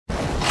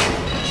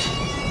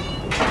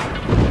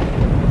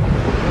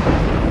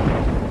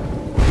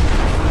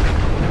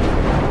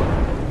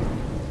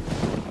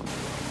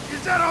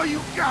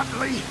out,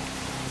 Lee.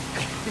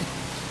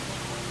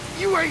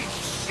 You ain't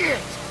shit.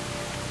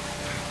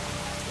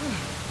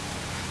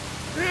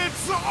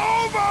 It's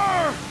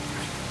over!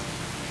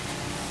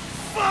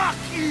 Fuck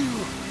you!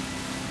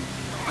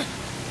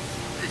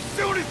 As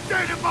soon as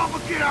Dad and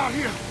Mama get out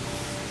here,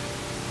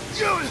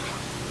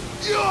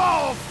 you're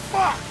all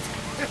fucked!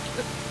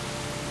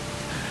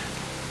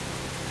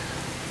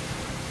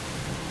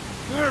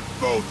 They're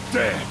both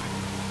dead.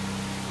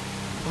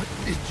 What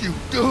did you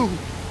do?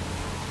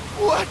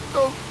 What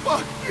the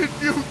fuck did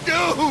you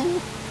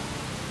do?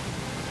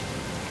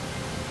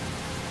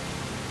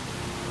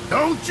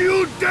 Don't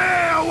you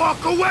dare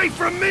walk away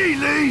from me,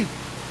 Lee!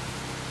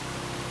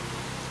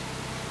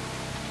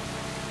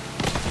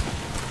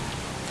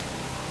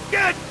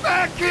 Get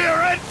back here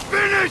and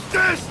finish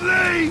this,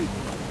 Lee!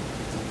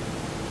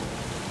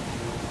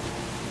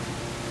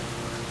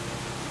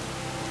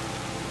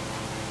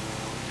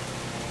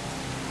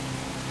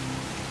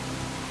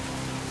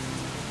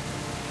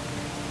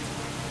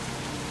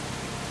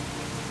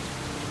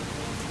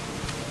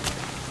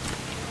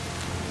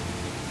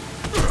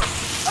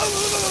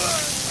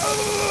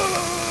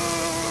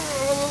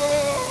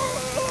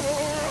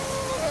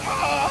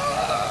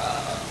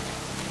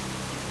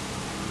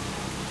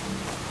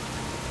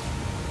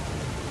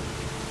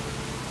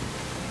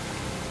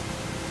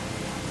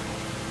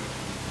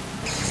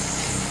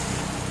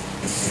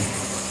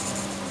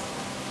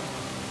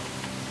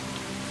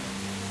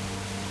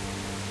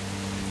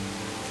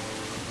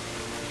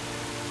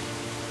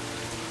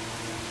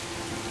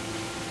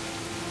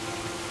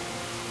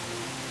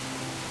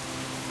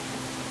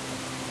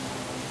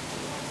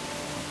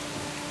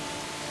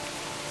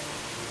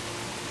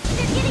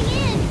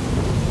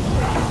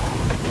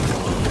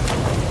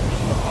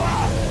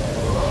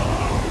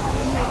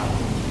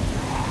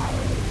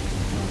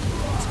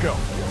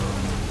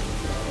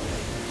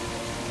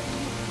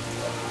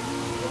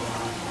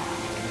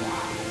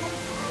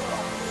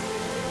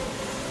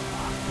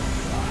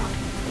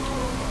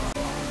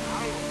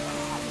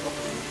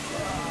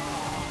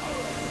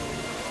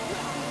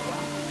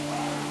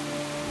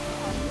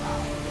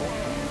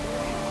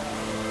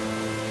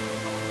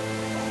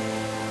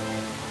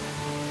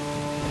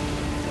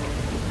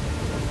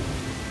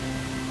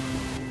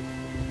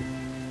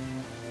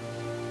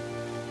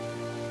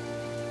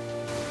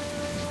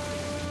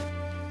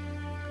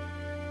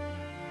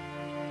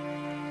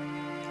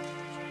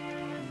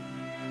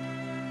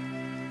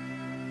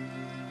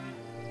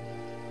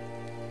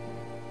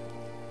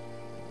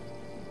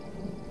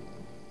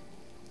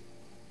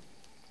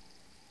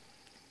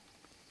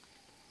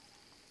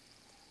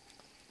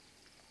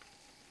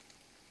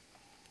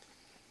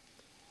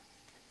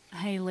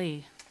 Hey,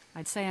 Lee.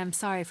 I'd say I'm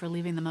sorry for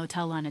leaving the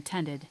motel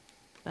unattended,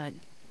 but,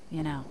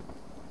 you know.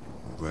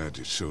 I'm glad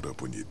you showed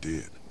up when you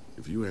did.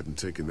 If you hadn't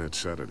taken that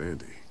shot at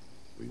Andy,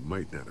 we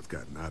might not have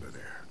gotten out of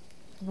there.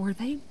 Were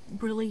they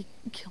really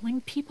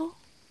killing people?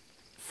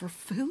 For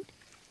food?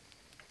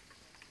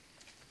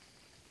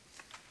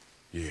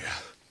 Yeah,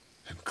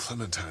 and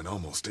Clementine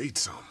almost ate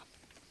some.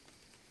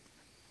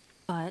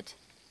 But?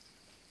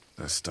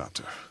 I stopped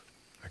her.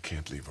 I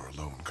can't leave her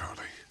alone,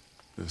 Carly.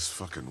 This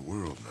fucking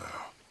world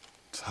now.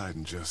 It's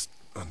hiding just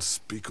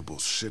unspeakable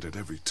shit at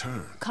every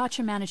turn.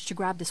 Katja managed to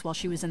grab this while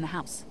she was in the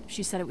house.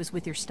 She said it was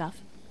with your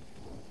stuff.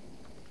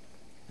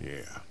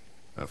 Yeah.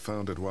 I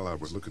found it while I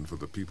was looking for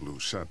the people who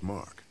shot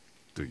Mark.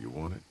 Do you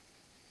want it?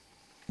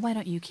 Why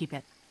don't you keep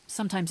it?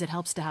 Sometimes it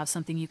helps to have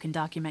something you can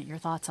document your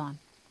thoughts on.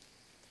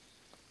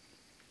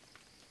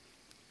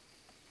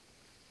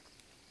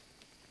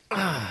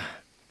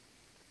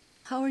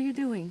 How are you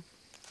doing?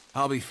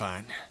 I'll be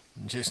fine.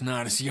 Just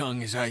not as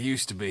young as I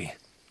used to be.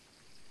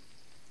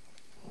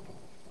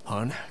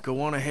 Hun,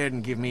 go on ahead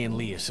and give me and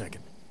Lee a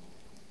second.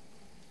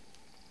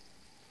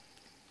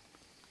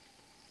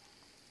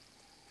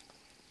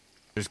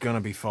 There's gonna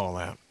be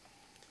fallout.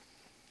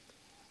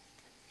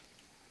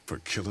 For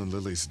killing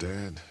Lily's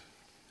dad?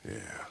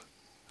 Yeah,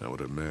 I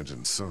would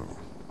imagine so.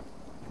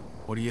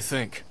 What do you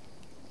think?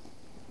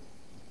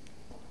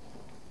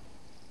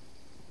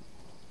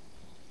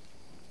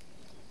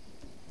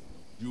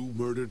 You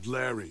murdered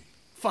Larry.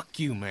 Fuck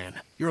you, man.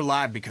 You're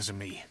alive because of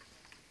me.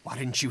 Why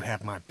didn't you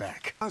have my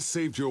back? I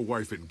saved your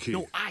wife and kid.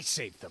 No, I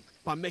saved them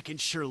by making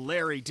sure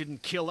Larry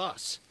didn't kill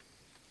us.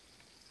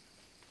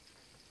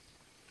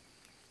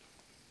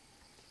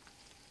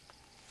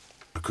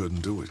 I couldn't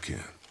do it,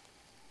 Ken.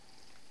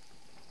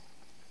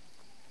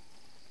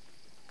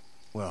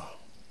 Well,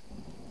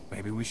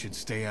 maybe we should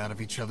stay out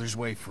of each other's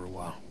way for a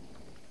while.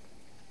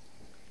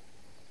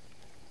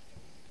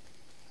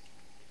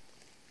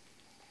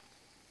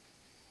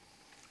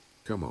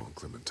 Come on,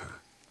 Clementine.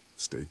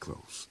 Stay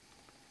close.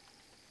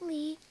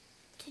 Lee,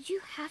 did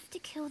you have to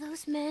kill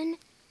those men?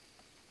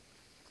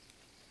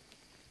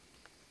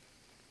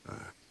 I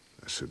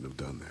shouldn't have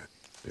done that.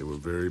 They were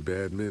very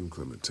bad men,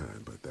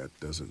 Clementine, but that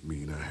doesn't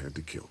mean I had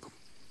to kill them.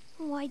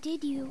 Why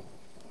did you?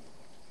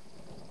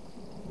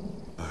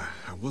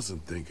 I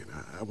wasn't thinking.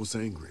 I was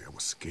angry. I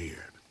was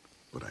scared.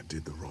 But I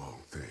did the wrong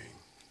thing.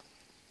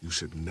 You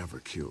should never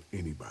kill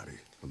anybody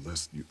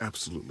unless you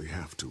absolutely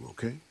have to,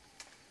 okay?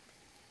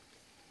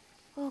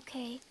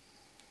 Okay.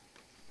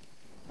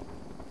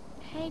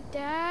 Hey,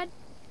 Dad.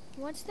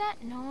 What's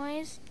that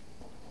noise?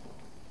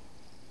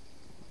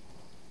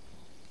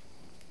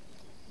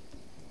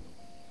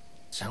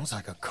 Sounds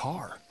like a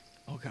car.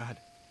 Oh God,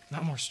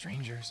 not more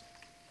strangers.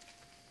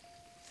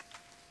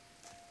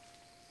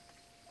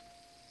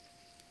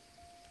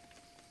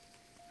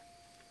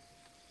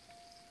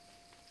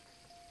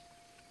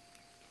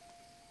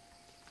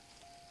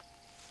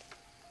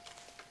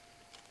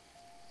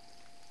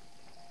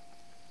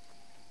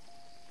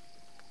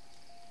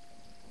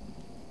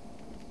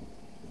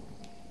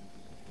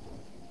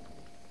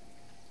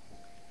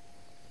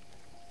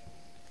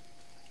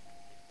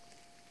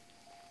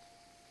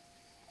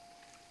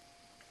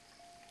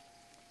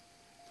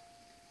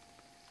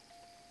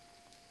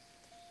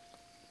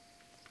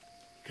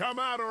 Come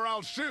out or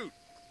I'll shoot!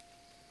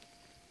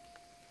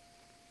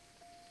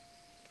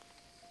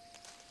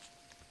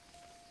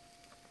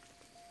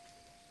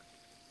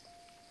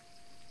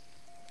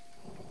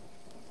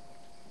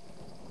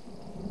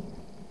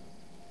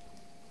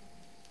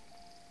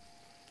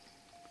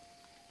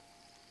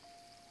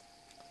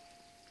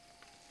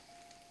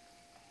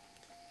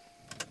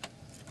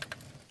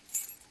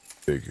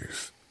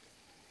 Figures.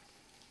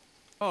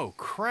 Oh,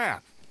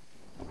 crap.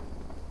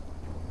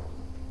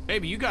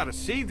 Baby, you gotta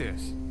see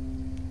this.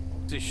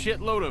 It's a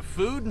shitload of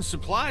food and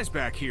supplies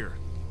back here.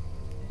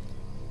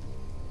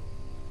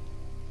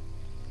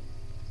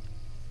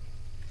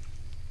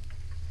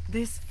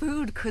 This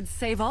food could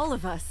save all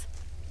of us.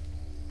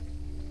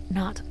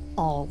 Not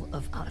all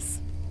of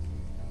us.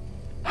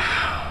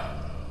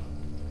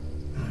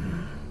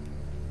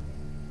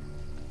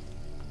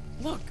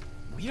 Look,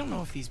 we don't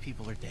know if these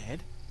people are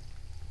dead.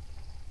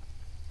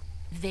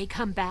 If they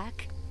come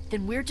back,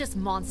 then we're just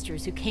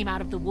monsters who came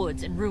out of the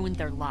woods and ruined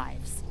their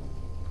lives.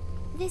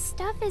 This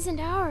stuff isn't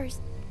ours.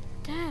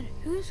 Dad,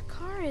 whose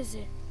car is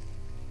it?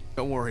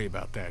 Don't worry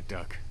about that,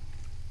 Duck.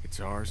 It's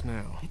ours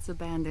now. It's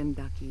abandoned,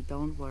 Ducky.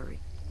 Don't worry.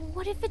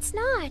 What if it's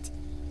not?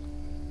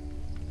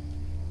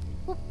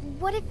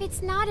 What if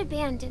it's not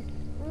abandoned?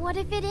 What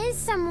if it is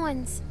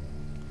someone's?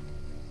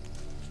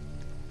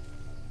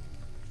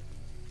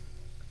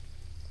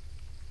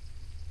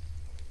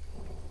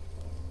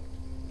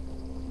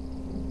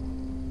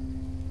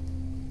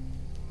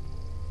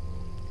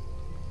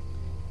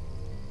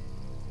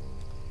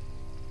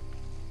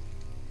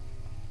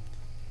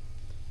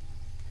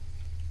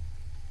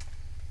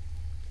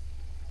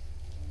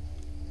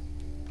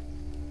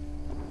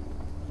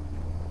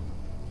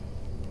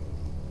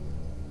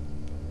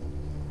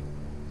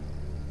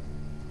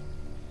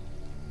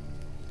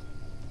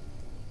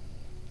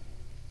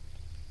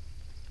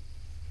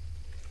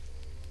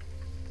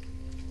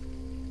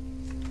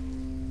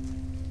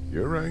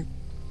 You're right.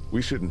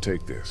 We shouldn't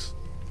take this.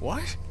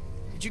 What?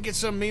 Did you get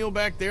some meal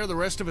back there the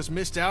rest of us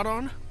missed out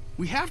on?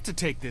 We have to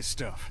take this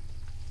stuff.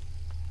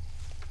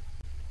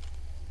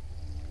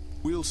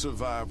 We'll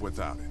survive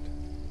without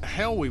it.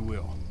 Hell we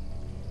will.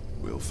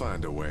 We'll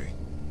find a way.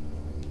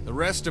 The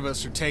rest of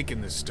us are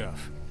taking this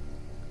stuff.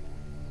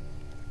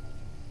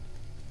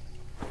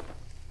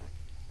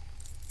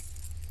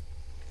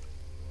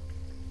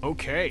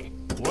 Okay,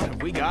 what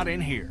have we got in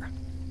here?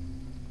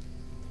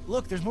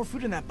 Look, there's more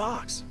food in that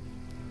box.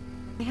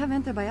 They have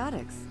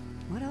antibiotics.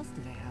 What else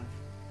do they have?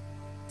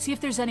 See if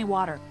there's any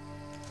water.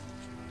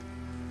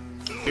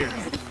 Here.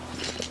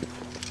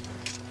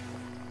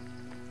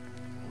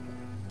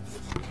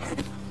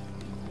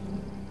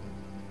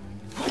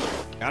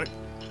 Got it?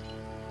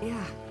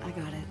 Yeah, I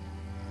got it.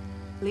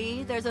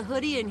 Lee, there's a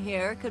hoodie in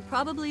here. Could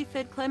probably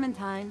fit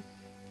Clementine.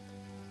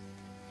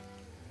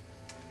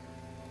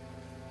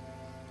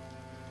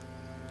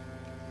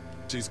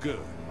 She's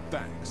good.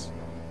 Thanks.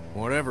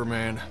 Whatever,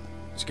 man.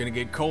 It's gonna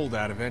get cold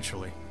out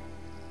eventually.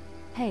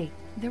 Hey,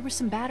 there were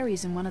some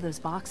batteries in one of those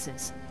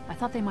boxes. I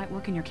thought they might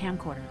work in your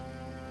camcorder.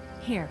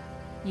 Here,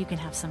 you can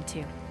have some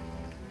too.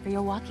 For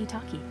your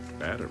walkie-talkie.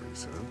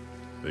 Batteries, huh?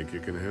 Think you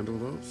can handle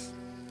those?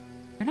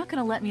 You're not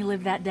gonna let me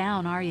live that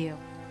down, are you?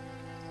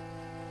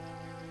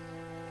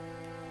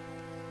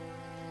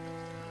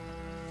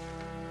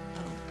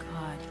 Oh,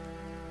 God.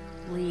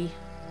 Lee,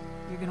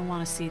 you're gonna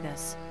want to see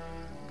this.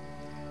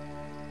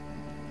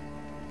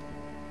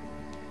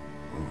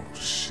 Oh,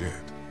 shit.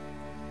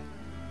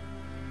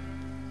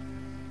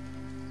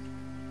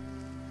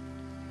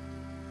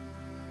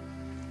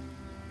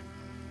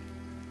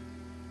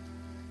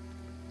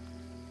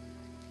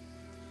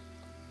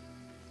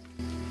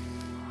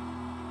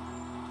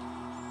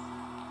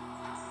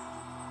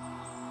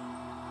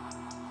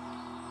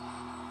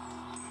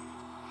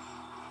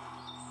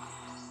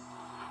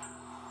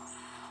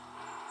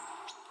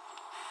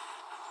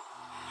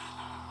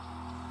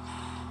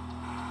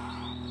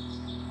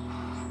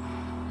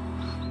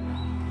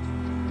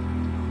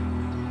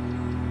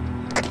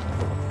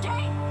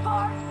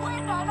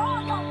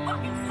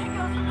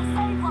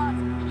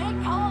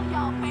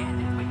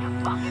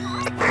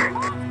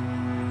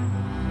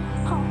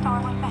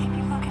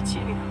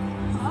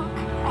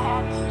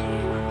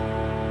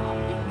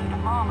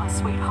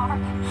 Sweetheart,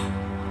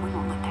 we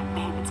won't let them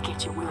bandits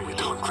get you, will we?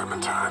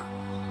 Clementine.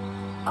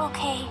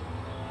 Okay,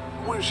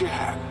 Where's your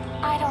hat?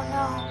 I don't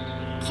know.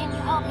 Can you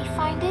help me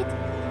find it?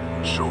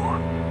 Sure.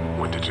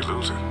 When did you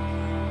lose it?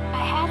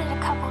 I had it a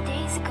couple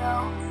days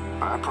ago.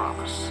 I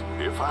promise.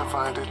 If I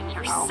find it,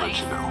 I'll let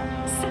you know.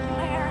 Sitting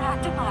there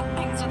acting like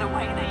things are the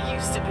way they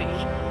used to be.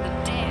 The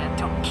dead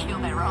don't kill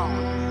their own.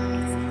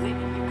 It's the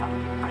living you gotta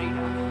be afraid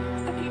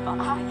of. The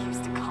people I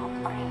used to call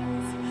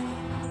friends.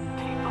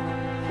 People.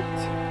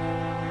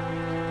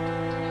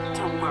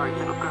 Don't worry,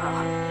 little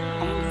girl.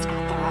 Bandits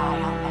got their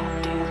eye on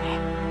that dairy.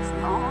 As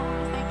long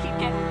as they keep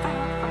getting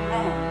food from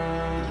them,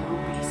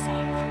 you'll be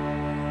safe.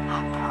 I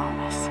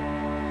promise.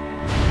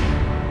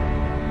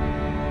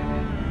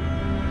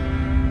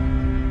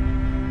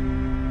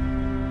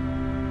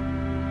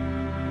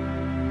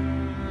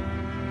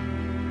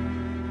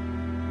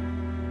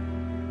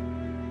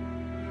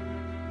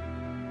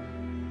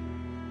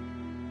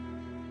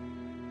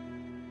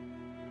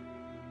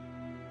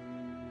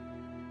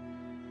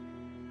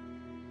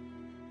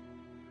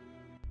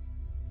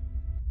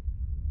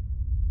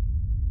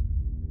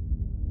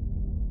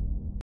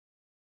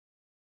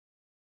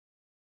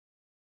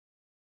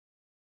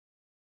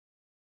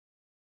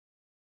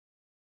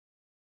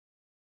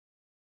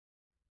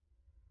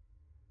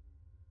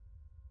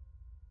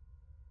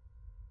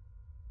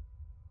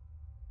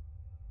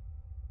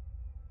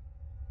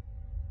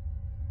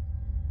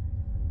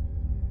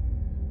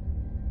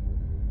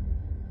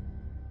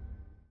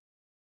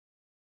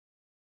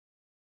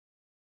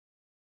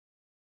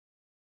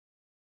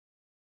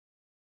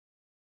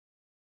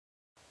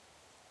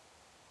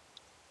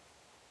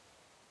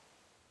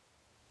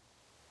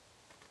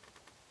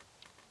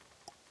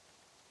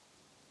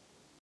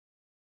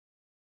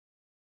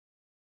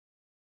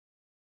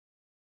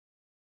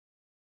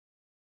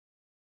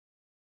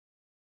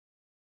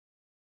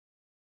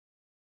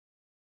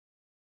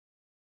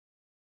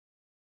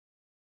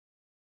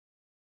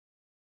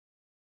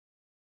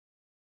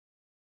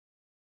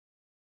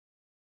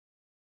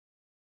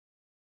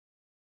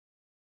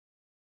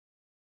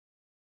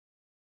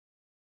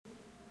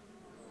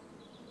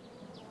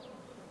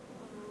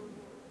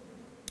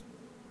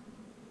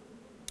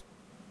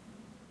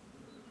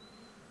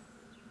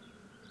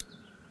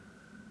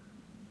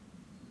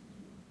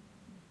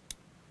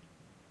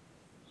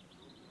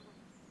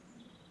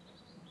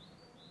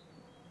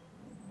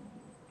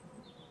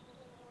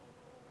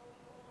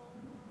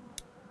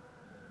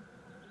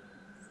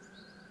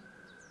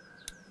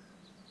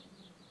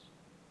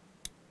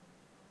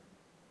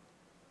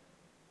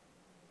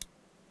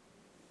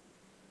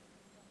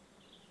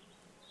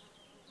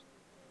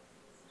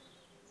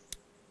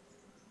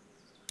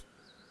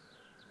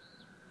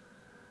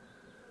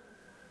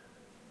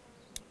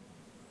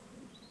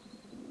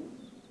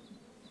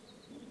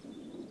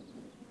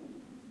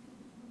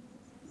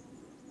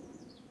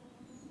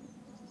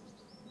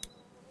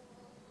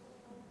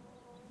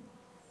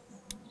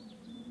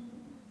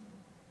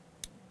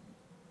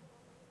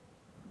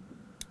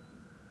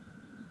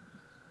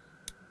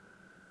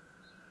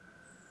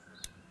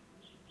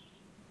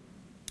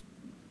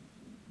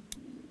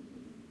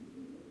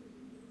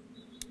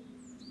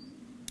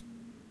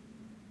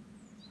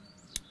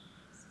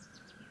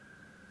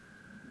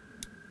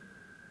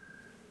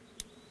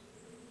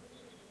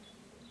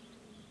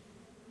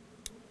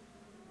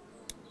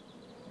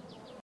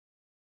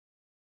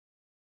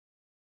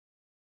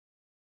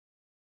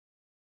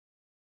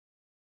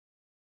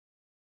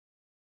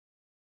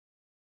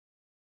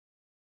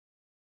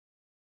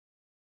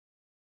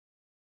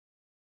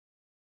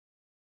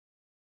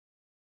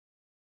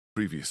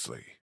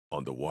 Previously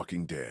on The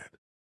Walking Dead.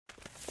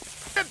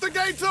 Get the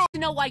gates open! You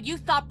know why you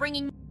thought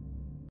bringing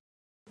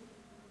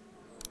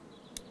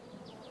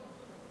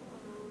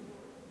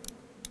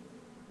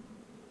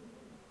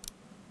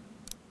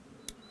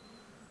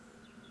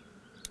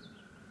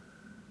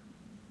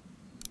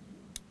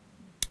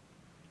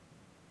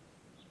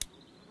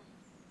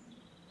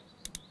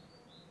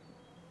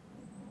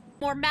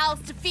more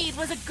mouths to feed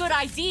was a good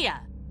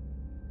idea.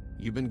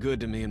 You've been good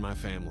to me and my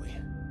family.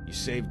 You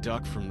saved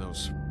Duck from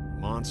those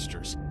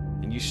monsters,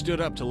 and you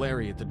stood up to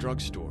Larry at the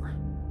drugstore.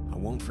 I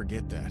won't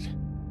forget that.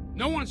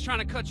 No one's trying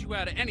to cut you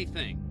out of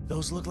anything.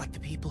 Those look like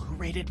the people who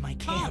raided my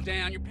Calm camp.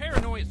 down, you're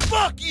paranoid.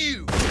 Fuck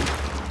you!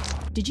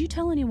 Did you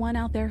tell anyone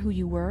out there who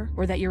you were,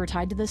 or that you were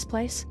tied to this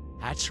place?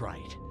 That's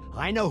right.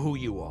 I know who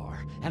you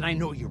are, and I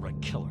know you're a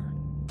killer.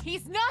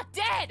 He's not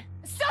dead!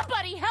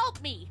 Somebody help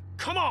me!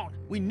 Come on!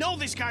 We know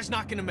this guy's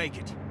not gonna make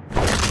it.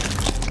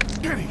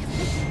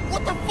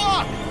 What the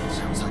fuck?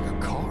 Sounds like a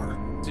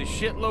car. It's a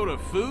shitload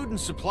of food and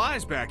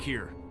supplies back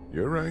here.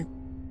 You're right.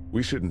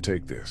 We shouldn't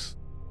take this.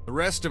 The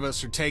rest of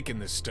us are taking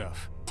this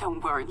stuff.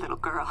 Don't worry, little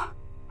girl.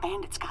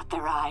 Bandits got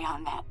their eye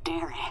on that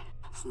dairy.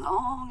 As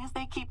long as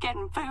they keep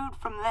getting food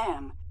from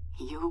them,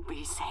 you'll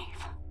be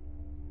safe.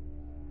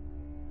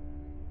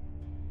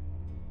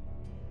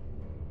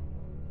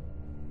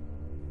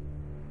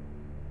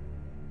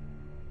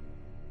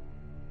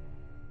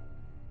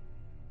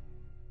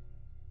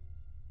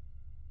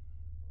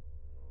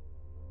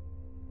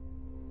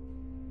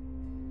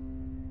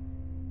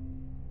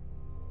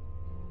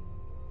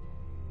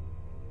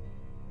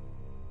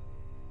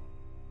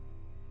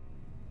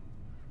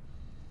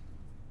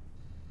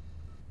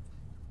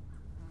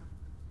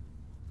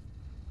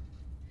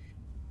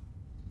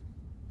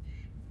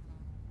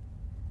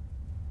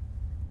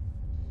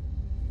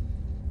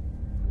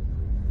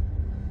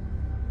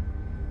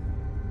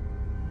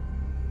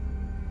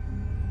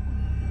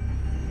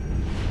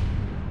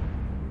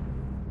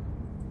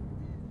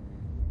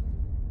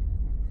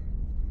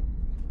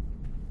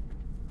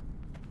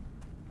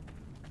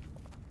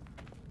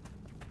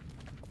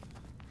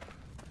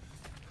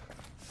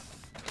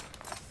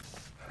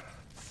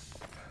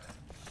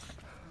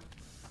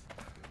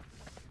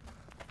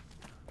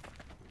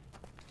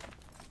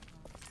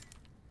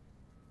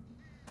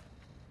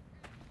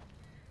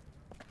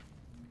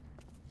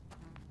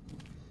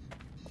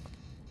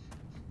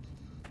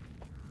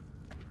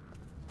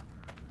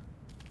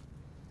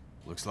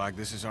 Looks like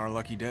this is our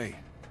lucky day.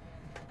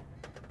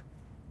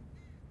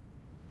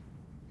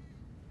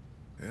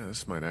 Yeah,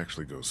 this might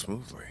actually go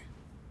smoothly.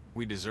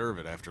 We deserve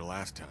it after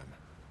last time.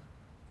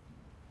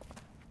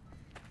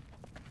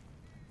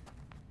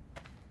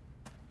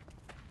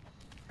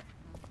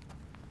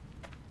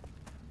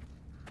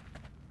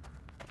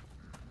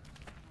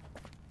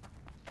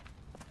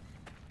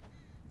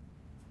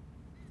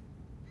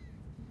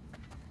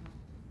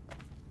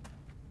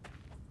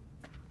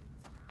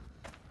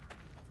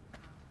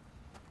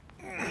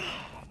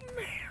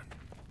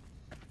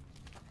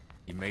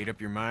 You made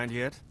up your mind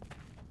yet?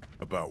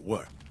 About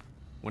what?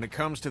 When it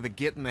comes to the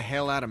getting the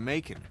hell out of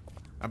Macon,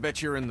 I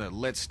bet you're in the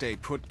let's stay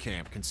put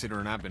camp,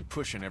 considering I've been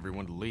pushing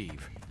everyone to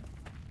leave.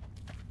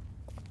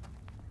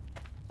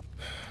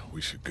 We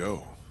should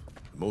go.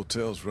 The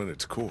motel's run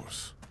its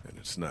course, and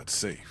it's not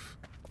safe.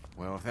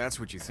 Well, if that's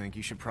what you think,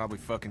 you should probably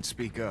fucking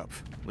speak up.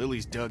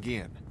 Lily's dug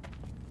in.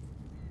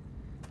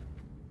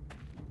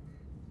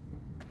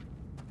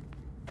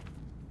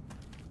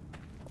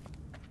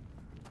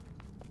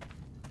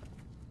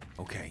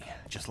 Okay,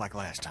 just like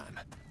last time.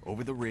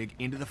 Over the rig,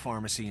 into the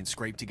pharmacy, and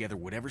scrape together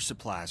whatever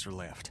supplies are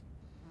left.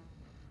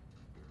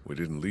 We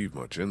didn't leave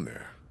much in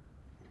there.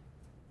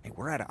 Hey,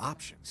 we're out of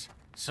options.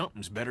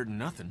 Something's better than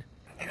nothing.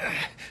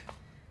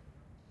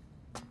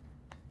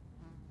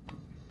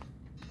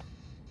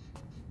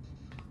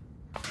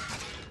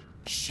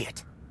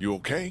 Shit. You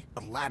okay?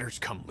 The ladder's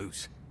come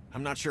loose.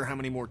 I'm not sure how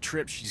many more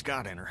trips she's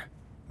got in her.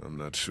 I'm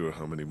not sure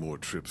how many more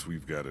trips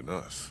we've got in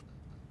us.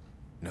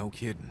 No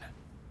kidding.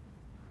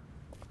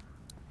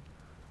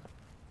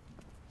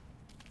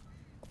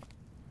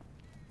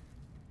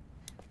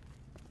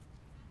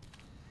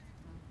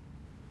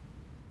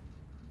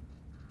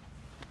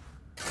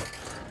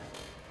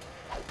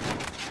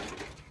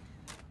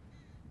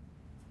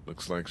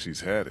 Looks like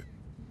she's had it.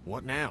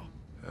 What now?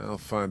 I'll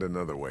find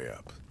another way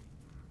up.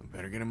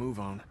 Better get a move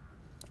on.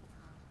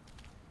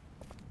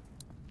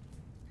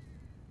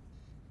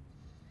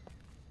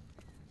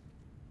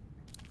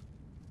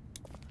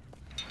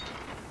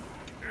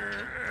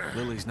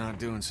 Lily's not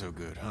doing so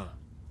good, huh?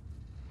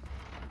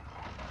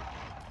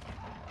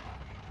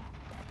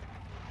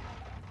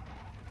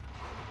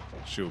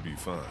 She'll be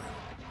fine.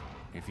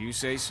 If you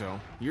say so.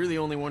 You're the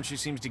only one she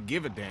seems to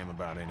give a damn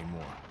about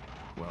anymore.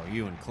 Well,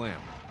 you and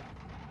Clem.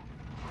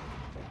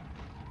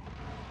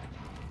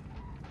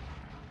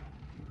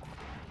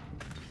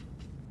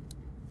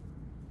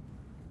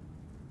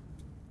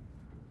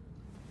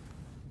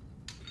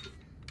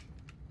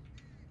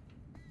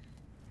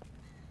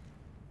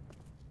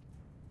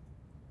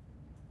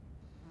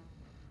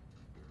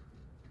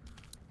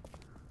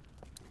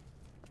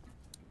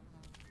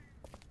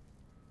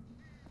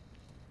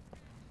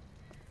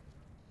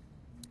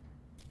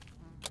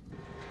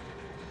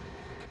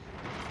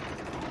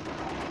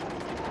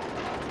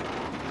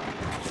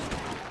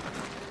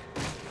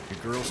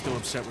 Girl still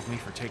upset with me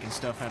for taking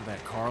stuff out of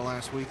that car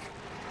last week?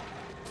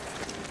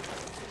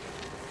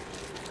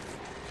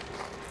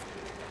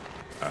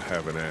 I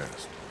haven't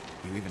asked.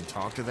 You even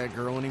talk to that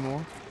girl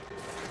anymore?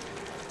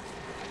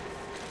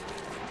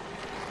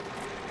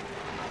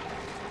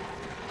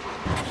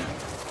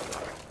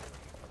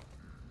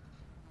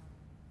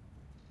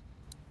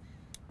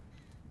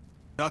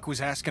 Duck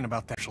was asking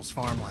about that Marshall's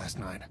farm last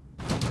night.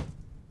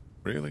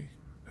 Really?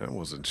 I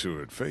wasn't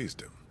sure it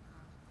fazed him.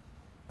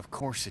 Of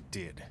course it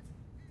did.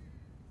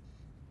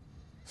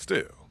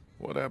 Still,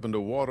 what happened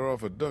to water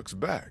off a duck's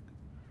back?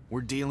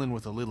 We're dealing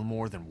with a little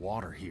more than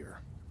water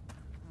here.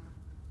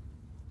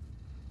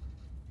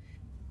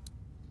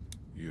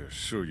 You're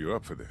sure you're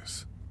up for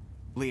this?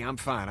 Lee, I'm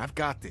fine. I've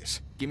got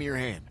this. Give me your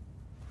hand.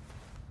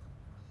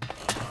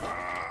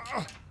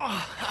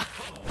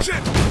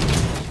 Shit!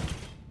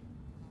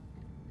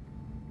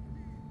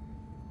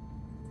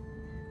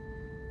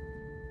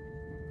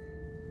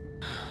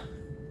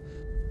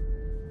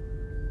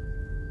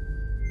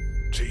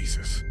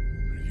 Jesus.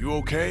 Are you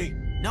okay?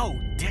 No,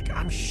 Dick,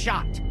 I'm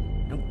shot.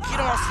 Now get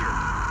off here.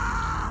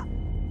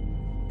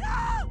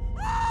 No!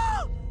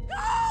 No!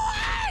 Go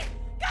away!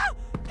 Go!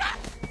 Go!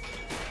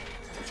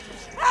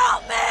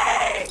 Help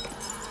me!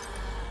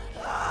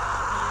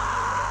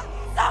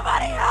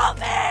 Somebody help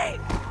me!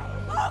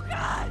 Oh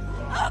God!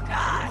 Oh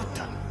God!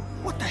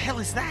 What the hell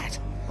is that?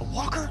 A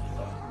walker?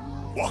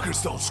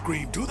 Walkers don't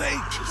scream, do they?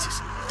 Jesus,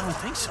 I don't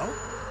think so.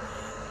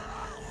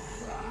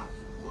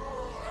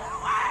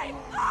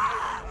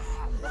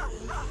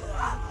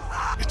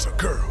 It's a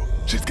girl.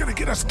 She's gonna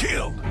get us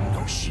killed.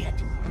 No shit.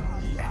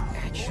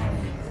 Action.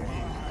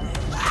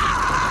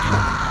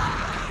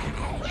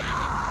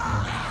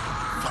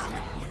 Fuck.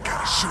 We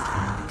gotta shoot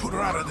her. Put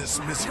her out of this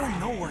I misery. don't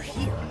know we're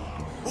here.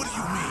 What do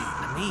you mean?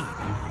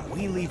 I mean,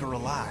 we leave her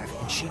alive,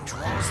 and she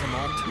draws them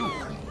all to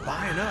her,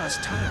 buying us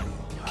time.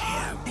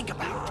 Cam, think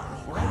about it.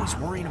 We're always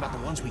worrying about the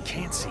ones we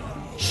can't see.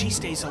 She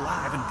stays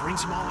alive and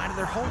brings them all out of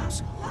their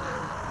holes.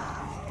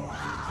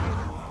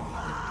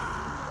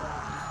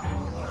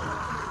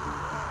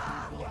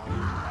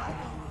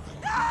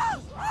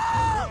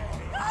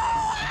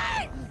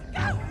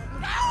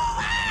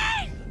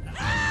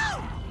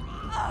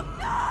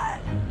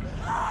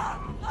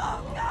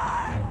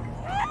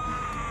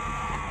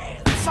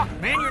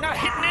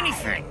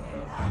 anything!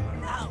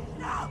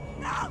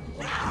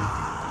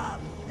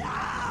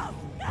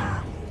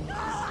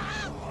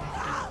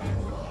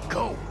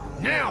 Go,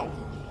 now!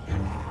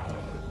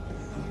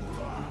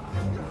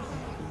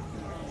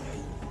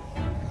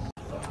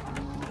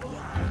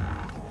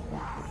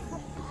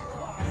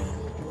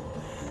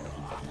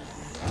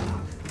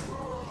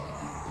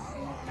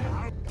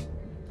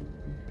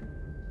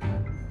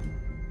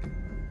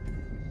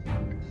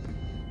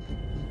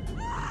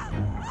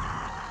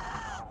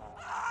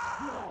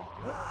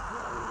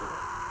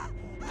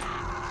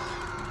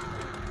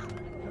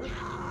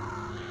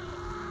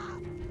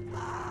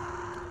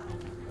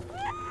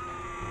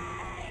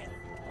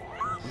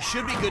 We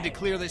should be good to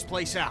clear this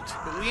place out,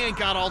 but we ain't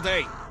got all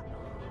day.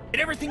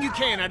 Get everything you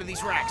can out of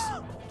these racks.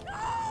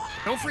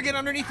 Don't forget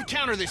underneath the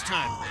counter this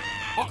time.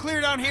 I'll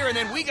clear down here and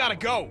then we gotta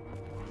go.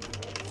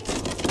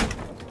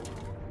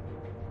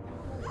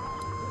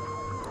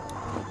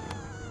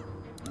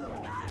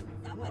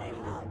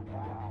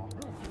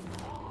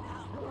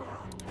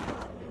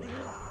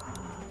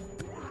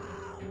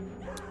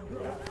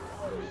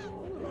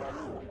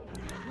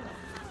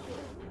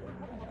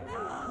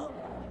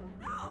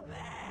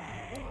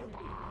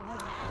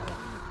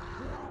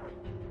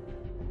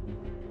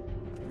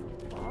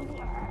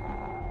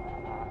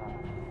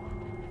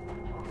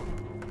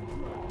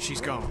 She's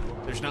gone.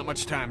 There's not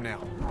much time now.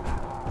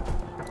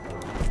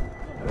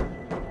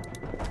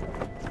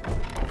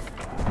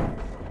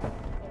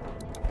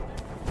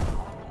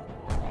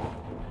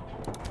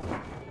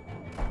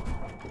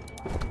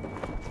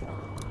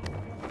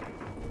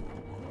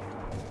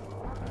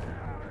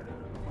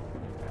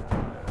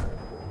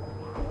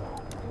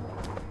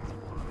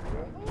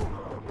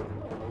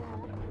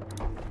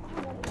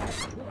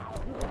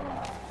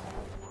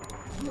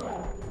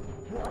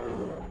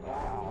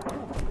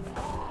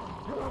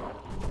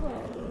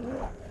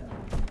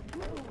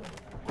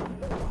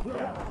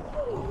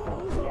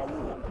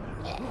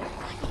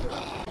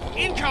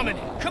 Incoming!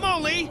 Come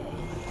on, Lee!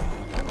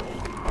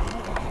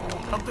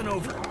 Something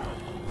over.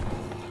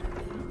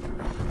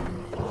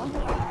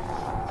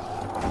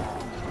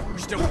 We're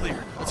still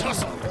clear. Let's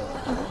hustle.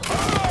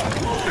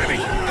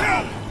 Benny,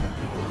 help!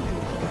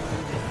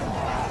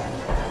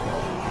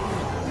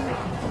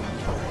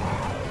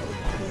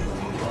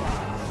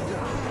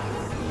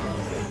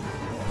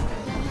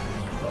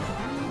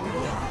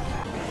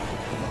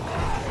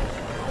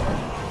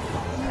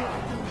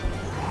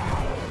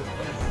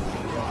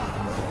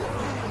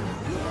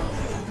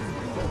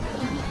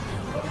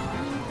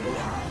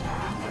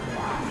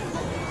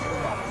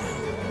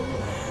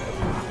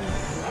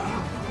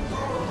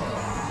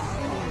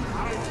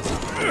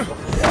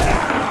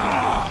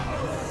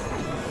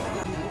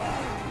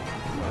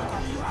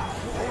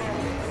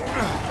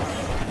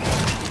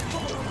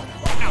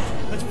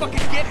 Let's fucking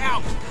get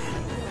out!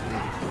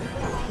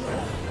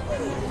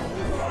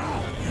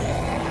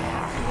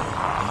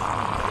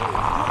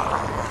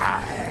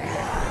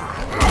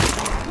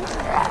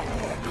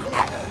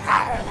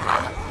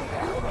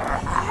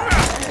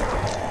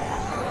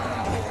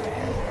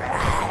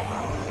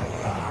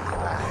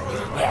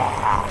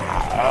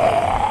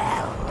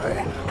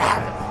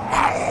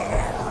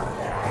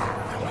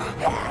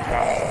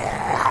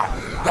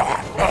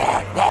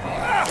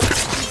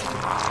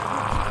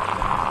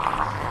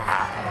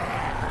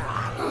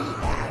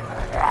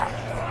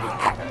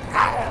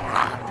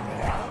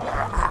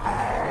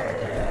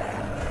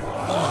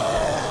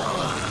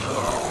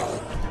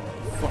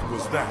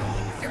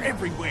 You're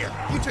everywhere.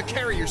 You took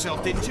care of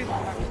yourself, didn't you?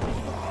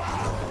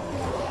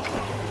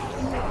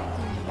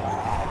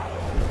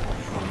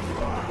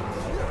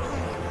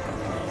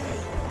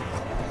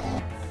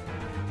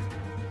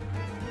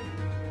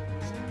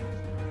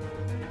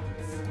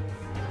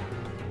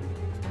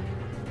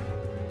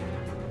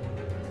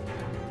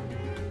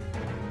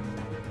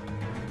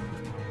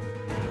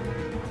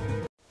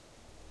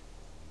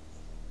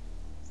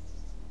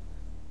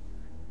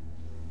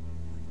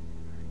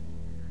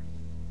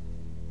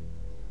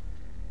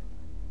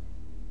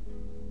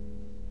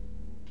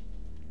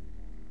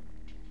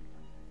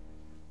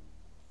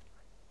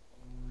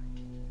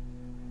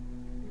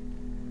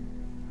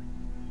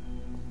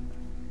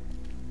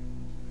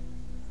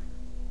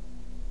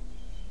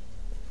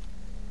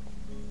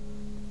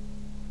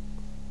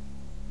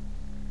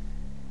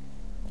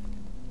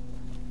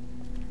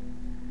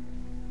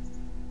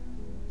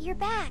 You're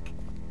back.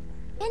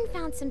 Ben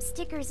found some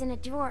stickers in a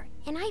drawer,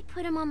 and I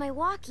put them on my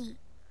walkie.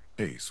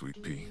 Hey,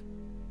 Sweet Pea.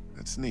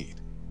 That's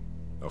neat.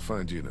 I'll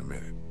find you in a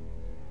minute.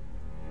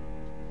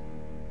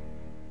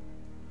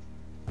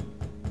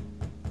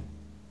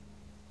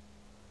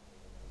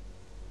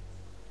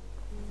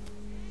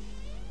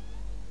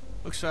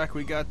 Looks like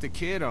we got the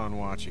kid on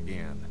watch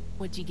again.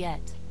 What'd you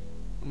get?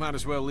 We might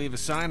as well leave a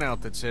sign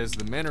out that says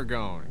the men are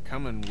gone and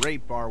come and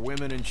rape our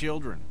women and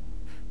children.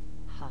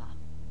 Huh.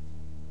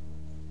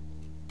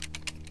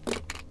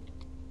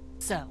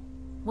 So,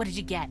 what did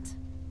you get?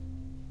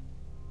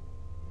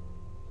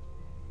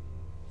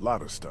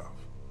 Lot of stuff.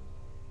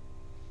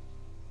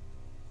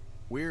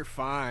 We're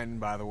fine,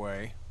 by the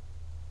way.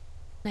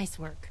 Nice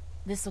work.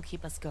 This'll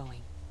keep us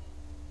going.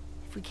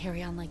 If we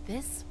carry on like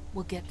this,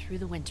 we'll get through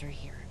the winter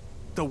here.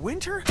 The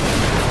winter?